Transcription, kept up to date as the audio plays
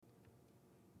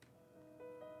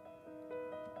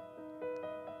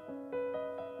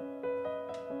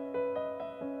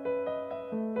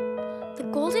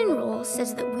golden rule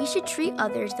says that we should treat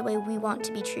others the way we want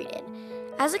to be treated.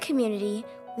 As a community,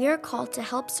 we are called to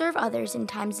help serve others in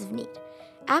times of need.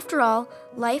 After all,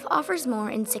 life offers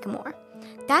more in Sycamore.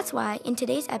 That's why, in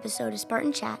today's episode of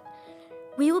Spartan Chat,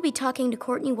 we will be talking to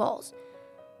Courtney Walls,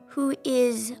 who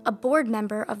is a board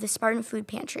member of the Spartan Food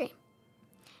Pantry.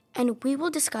 And we will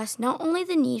discuss not only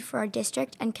the need for our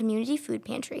district and community food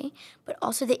pantry, but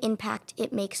also the impact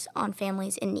it makes on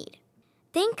families in need.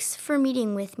 Thanks for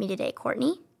meeting with me today,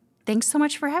 Courtney. Thanks so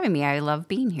much for having me. I love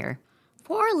being here.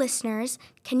 For our listeners,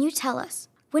 can you tell us,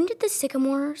 when did the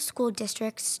Sycamore School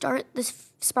District start the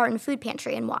Spartan Food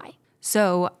Pantry and why?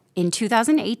 So in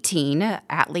 2018,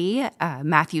 Atlee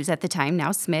Matthews at the time,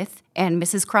 now Smith, and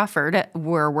Mrs. Crawford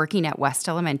were working at West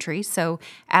Elementary. So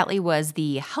Atlee was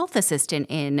the health assistant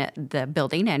in the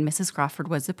building, and Mrs. Crawford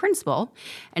was the principal.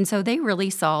 And so they really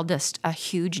saw just a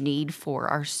huge need for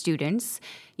our students.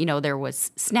 You know, there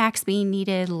was snacks being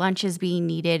needed, lunches being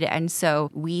needed, and so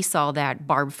we saw that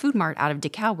Barb Food Mart out of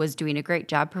DeKalb was doing a great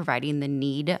job providing the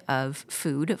need of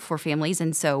food for families,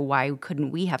 and so why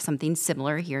couldn't we have something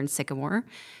similar here in Sycamore?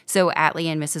 So Atlee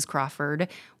and Mrs. Crawford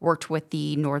worked with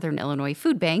the Northern Illinois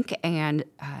Food Bank and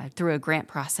through a grant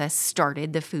process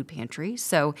started the food pantry.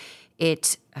 So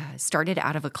it started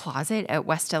out of a closet at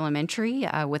West Elementary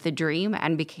with a dream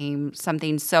and became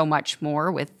something so much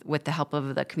more with the help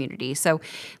of the community. So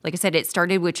like I said, it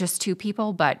started with just 2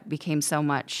 people, but became so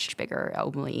much bigger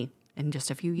only in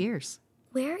just a few years.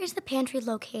 Where is the pantry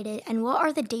located, and what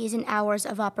are the days and hours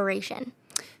of operation?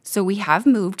 So we have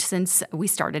moved since we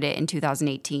started it in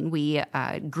 2018. We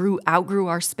outgrew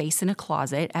our space in a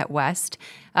closet at West.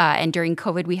 And during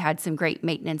COVID, we had some great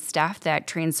maintenance staff that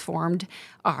transformed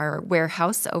our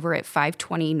warehouse over at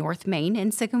 520 North Main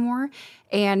in Sycamore.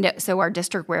 And so our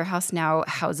district warehouse now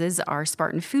houses our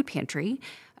Spartan Food Pantry.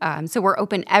 So we're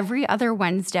open every other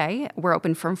Wednesday. We're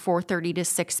open from 4:30 to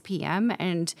 6 p.m.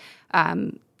 And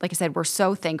like I said, we're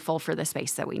so thankful for the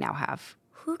space that we now have.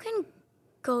 Who can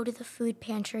go to the food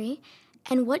pantry,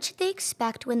 and what should they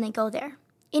expect when they go there?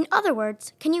 In other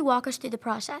words, can you walk us through the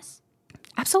process?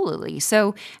 Absolutely.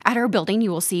 So at our building, you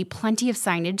will see plenty of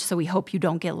signage, so we hope you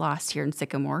don't get lost here in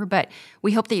Sycamore, but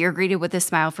we hope that you're greeted with a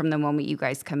smile from the moment you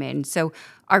guys come in. So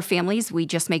our families, we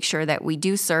just make sure that we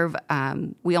do serve,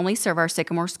 we only serve our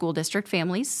Sycamore School District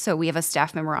families, so we have a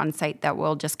staff member on site that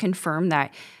will just confirm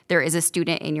that there is a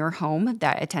student in your home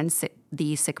that attends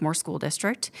the Sycamore School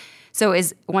District. So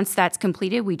once that's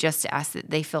completed, we just ask that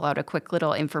they fill out a quick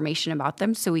little information about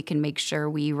them so we can make sure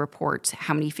we report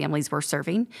how many families we're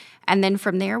serving. And then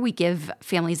from there, we give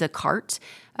families a cart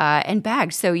and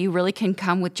bag. So you really can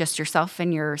come with just yourself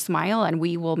and your smile, and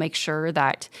we will make sure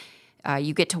that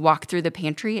you get to walk through the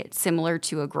pantry. It's similar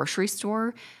to a grocery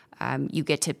store. You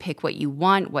get to pick what you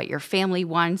want, what your family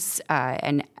wants,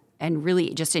 and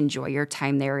really just enjoy your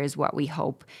time there is what we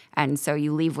hope. And so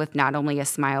you leave with not only a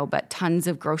smile, but tons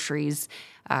of groceries.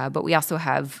 But we also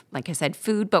have, like I said,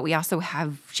 food, but we also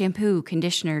have shampoo,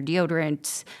 conditioner,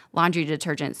 deodorant, laundry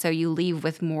detergent. So you leave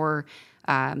with more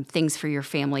things for your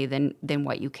family than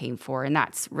what you came for. And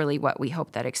that's really what we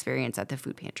hope that experience at the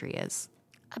food pantry is.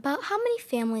 About how many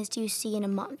families do you see in a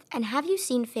month, and have you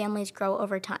seen families grow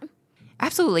over time?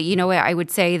 Absolutely. You know, I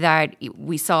would say that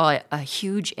we saw a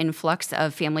huge influx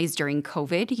of families during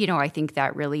COVID. You know, I think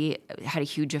that really had a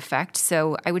huge effect.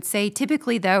 So I would say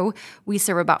typically, though, we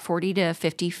serve about 40 to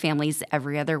 50 families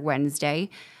every other Wednesday.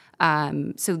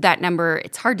 So that number,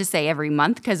 it's hard to say every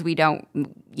month because we don't,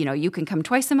 you know, you can come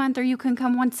twice a month or you can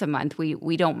come once a month.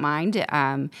 We don't mind.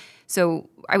 So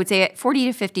I would say 40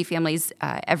 to 50 families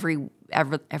every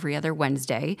other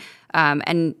Wednesday.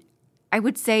 And I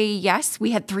would say, yes,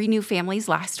 we had 3 new families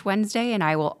last Wednesday, and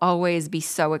I will always be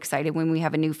so excited when we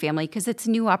have a new family because it's a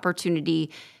new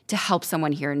opportunity to help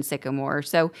someone here in Sycamore.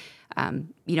 So,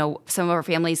 you know, some of our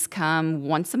families come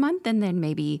once a month, and then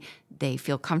maybe they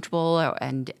feel comfortable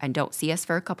and don't see us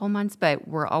for a couple months, but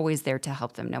we're always there to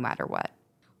help them no matter what.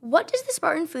 What does the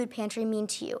Spartan Food Pantry mean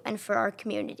to you and for our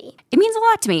community? It means a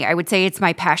lot to me. I would say it's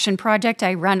my passion project.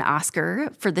 I run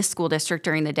Oscar for this school district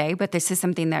during the day, but this is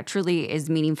something that truly is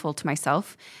meaningful to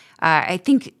myself. I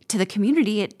think to the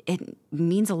community, it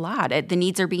means a lot. The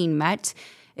needs are being met.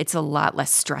 It's a lot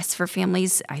less stress for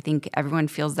families. I think everyone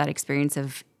feels that experience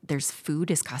of there's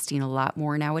food is costing a lot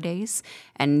more nowadays,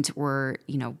 and we're,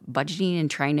 you know, budgeting and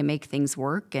trying to make things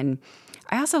work. And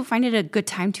I also find it a good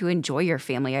time to enjoy your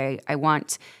family. I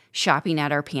want shopping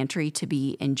at our pantry to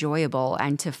be enjoyable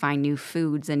and to find new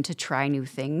foods and to try new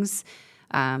things.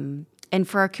 And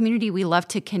for our community, we love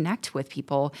to connect with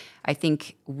people. I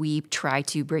think we try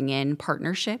to bring in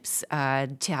partnerships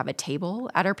to have a table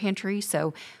at our pantry.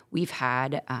 So we've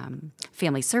had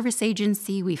Family Service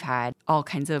Agency. We've had all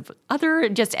kinds of other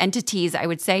just entities, I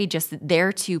would say, just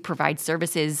there to provide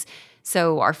services.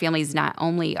 So our families not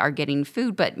only are getting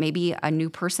food, but maybe a new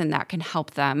person that can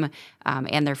help them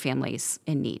and their families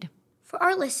in need. For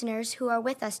our listeners who are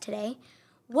with us today,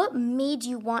 what made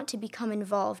you want to become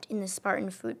involved in the Spartan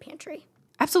Food Pantry?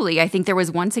 Absolutely. I think there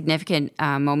was one significant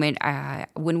moment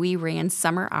when we ran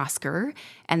Summer Oscar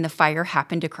and the fire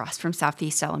happened across from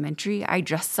Southeast Elementary. I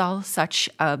just saw such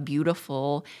a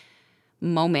beautiful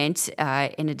moment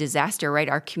in a disaster, right?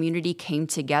 Our community came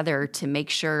together to make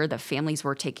sure the families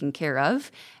were taken care of.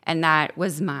 And that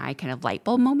was my kind of light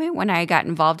bulb moment when I got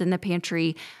involved in the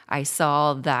pantry. I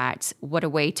saw that what a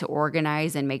way to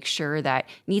organize and make sure that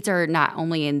needs are not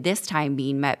only in this time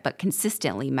being met, but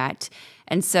consistently met.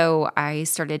 And so I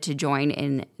started to join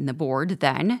in the board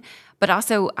then. But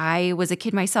also, I was a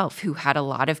kid myself who had a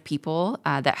lot of people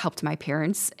that helped my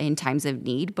parents in times of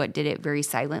need, but did it very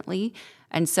silently.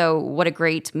 And so what a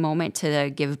great moment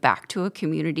to give back to a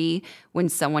community when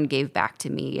someone gave back to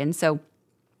me. And so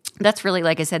that's really,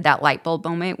 like I said, that light bulb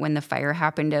moment when the fire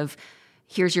happened of,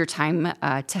 here's your time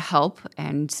to help.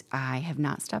 And I have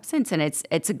not stopped since. And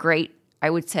it's a great, I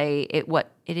would say,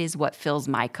 it is what fills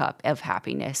my cup of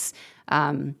happiness.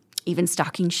 Even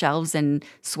stocking shelves and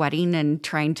sweating and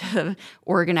trying to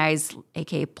organize,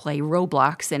 aka play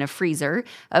Roblox in a freezer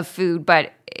of food.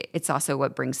 But it's also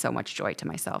what brings so much joy to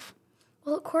myself.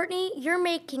 Well, Courtney, you're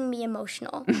making me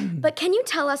emotional. But can you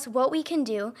tell us what we can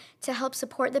do to help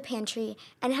support the pantry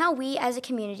and how we as a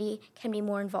community can be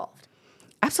more involved?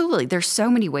 Absolutely. There's so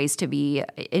many ways to be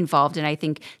involved, and I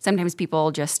think sometimes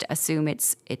people just assume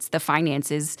it's the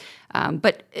finances,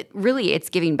 but really it's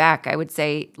giving back. I would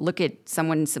say, look at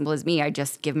someone simple as me. I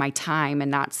just give my time,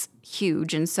 and that's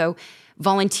huge. And so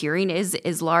volunteering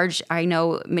is large. I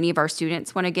know many of our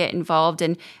students want to get involved,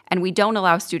 and we don't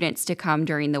allow students to come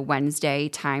during the Wednesday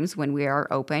times when we are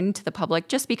open to the public,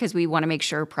 just because we want to make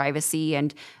sure privacy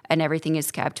and everything is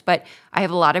kept. But I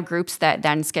have a lot of groups that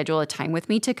then schedule a time with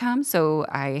me to come. So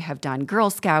I have done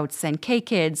Girl Scouts and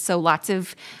K-Kids. So lots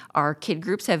of our kid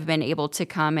groups have been able to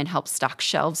come and help stock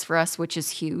shelves for us, which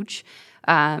is huge.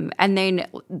 And then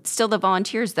still the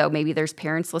volunteers, though, maybe there's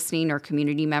parents listening or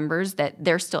community members that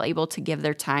they're still able to give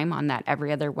their time on that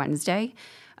every other Wednesday.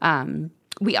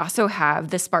 We also have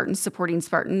the Spartans supporting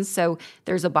Spartans. So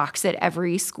there's a box at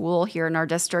every school here in our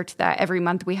district that every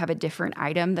month we have a different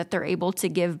item that they're able to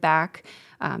give back.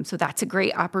 So that's a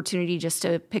great opportunity just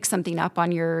to pick something up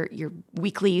on your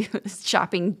weekly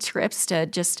shopping trips to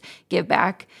just give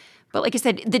back. But like I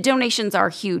said, the donations are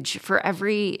huge. For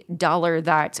every dollar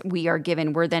that we are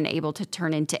given, we're then able to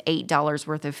turn into $8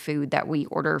 worth of food that we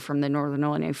order from the Northern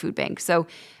Illinois Food Bank. So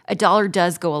a dollar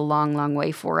does go a long, long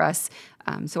way for us.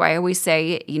 So I always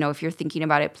say, if you're thinking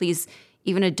about it, please,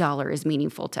 even a dollar is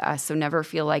meaningful to us. So never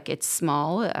feel like it's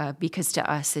small because to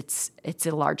us, it's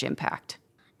a large impact.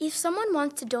 If someone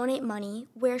wants to donate money,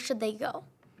 where should they go?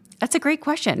 That's a great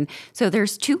question. So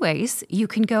there's two ways. You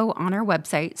can go on our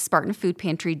website,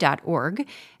 spartanfoodpantry.org,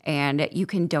 and you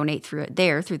can donate through it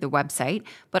there through the website.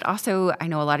 But also, I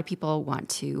know a lot of people want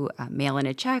to mail in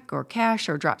a check or cash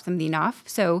or drop something off.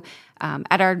 So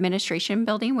at our administration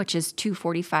building, which is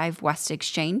 245 West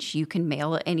Exchange, you can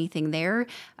mail anything there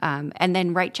and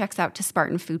then write checks out to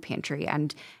Spartan Food Pantry.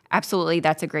 And absolutely,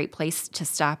 that's a great place to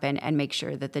stop and make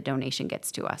sure that the donation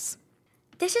gets to us.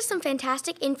 This is some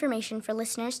fantastic information for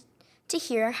listeners to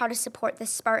hear how to support the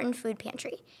Spartan Food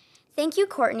Pantry. Thank you,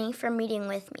 Courtney, for meeting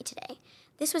with me today.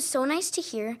 This was so nice to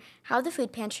hear how the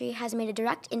food pantry has made a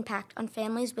direct impact on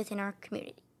families within our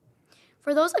community.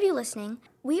 For those of you listening,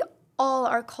 we all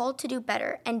are called to do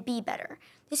better and be better.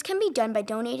 This can be done by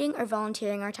donating or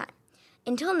volunteering our time.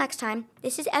 Until next time,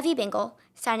 this is Evie Bingle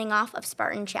signing off of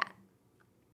Spartan Chat.